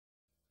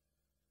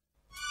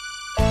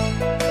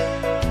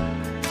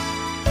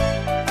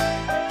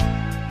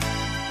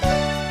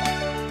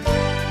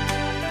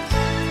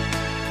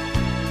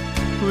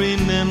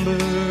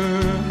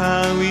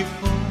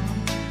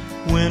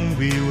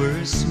we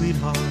were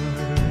sweethearts.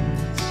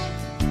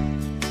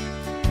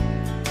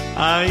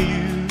 I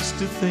used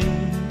to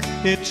think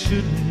it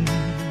shouldn't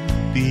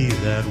be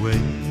that way,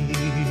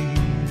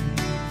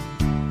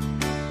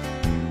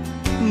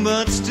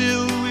 but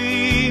still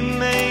we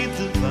made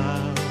the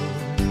vow,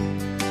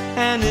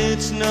 and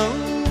it's no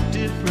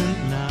different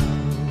now.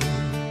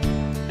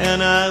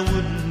 And I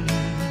wouldn't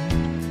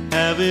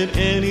have it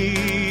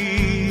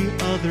any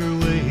other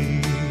way.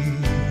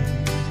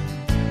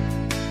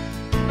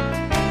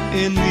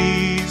 In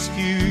these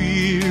few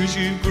years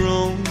you've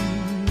grown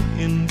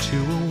into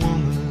a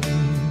woman.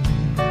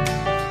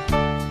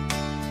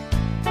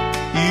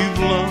 You've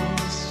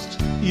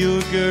lost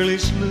your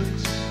girlish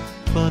looks,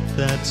 but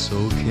that's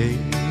okay.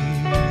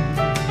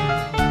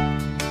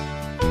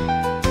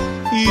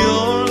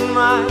 You're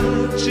my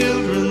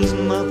children's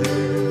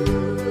mother,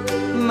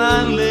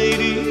 my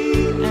lady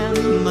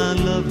and my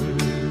lover,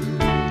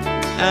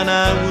 and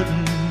I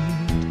wouldn't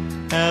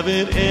have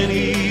it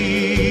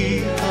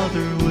any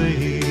other way.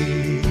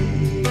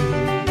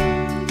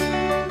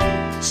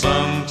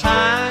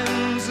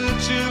 Sometimes the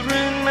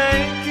children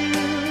make you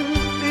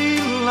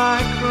feel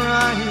like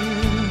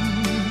crying,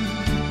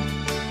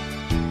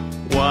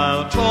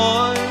 while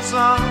toys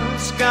are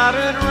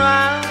scattered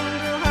round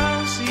your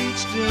house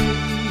each day.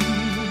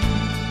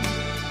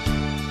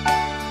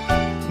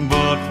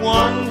 But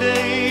one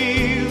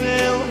day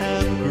they'll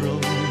have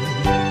grown,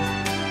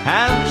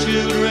 have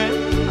children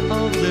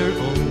of their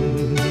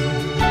own,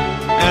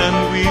 and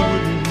we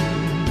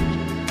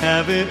wouldn't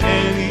have it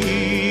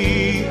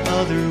any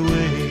other way.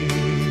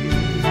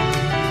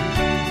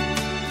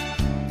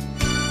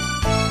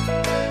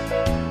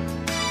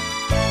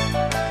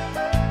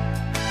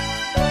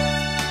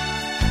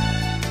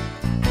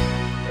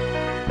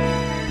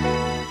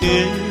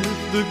 If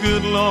the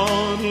good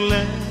Lord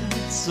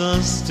lets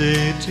us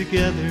stay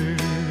together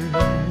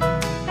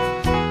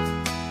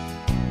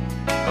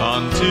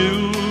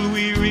until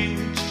we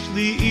reach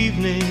the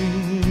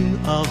evening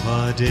of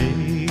our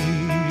day,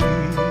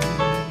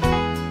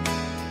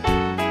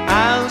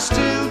 I'll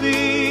still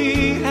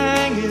be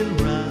hanging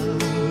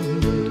round,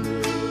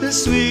 the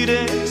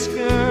sweetest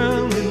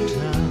girl in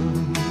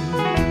town,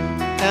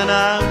 and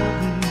I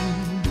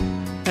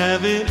wouldn't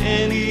have it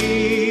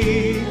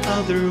any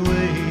other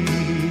way.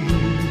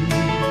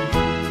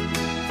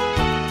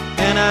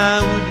 And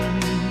I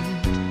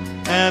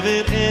wouldn't have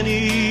it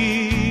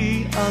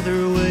any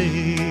other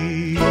way.